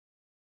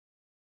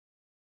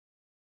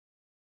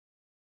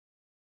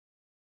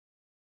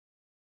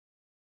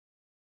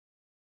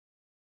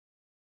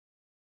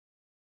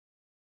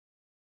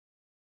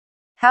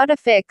How to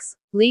fix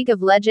League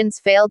of Legends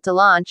failed to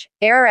launch,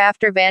 error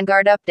after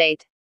Vanguard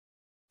update.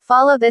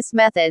 Follow this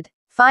method.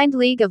 Find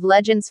League of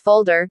Legends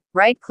folder,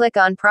 right-click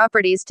on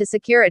Properties to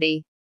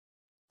Security.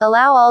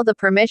 Allow all the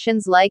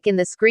permissions like in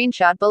the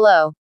screenshot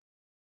below.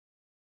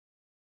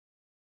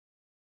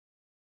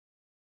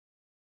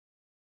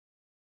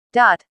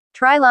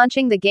 Try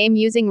launching the game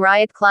using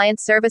Riot Client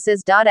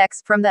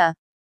Services.exe from the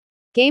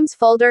Games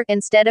folder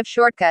instead of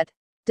shortcut.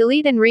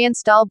 Delete and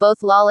reinstall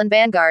both LoL and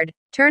Vanguard.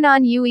 Turn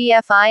on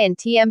UEFI and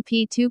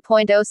TMP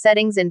 2.0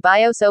 settings in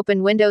BIOS.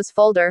 Open Windows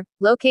folder,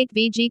 locate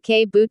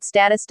VGK boot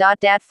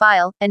status.dat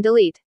file, and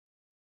delete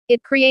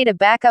it. Create a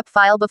backup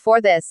file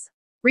before this.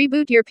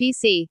 Reboot your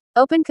PC.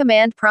 Open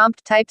command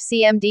prompt, type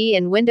cmd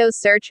in Windows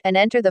search, and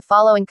enter the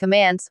following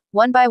commands,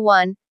 one by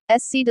one,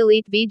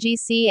 scdelete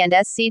VGC and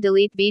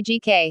scdelete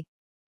VGK.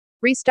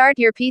 Restart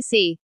your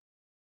PC.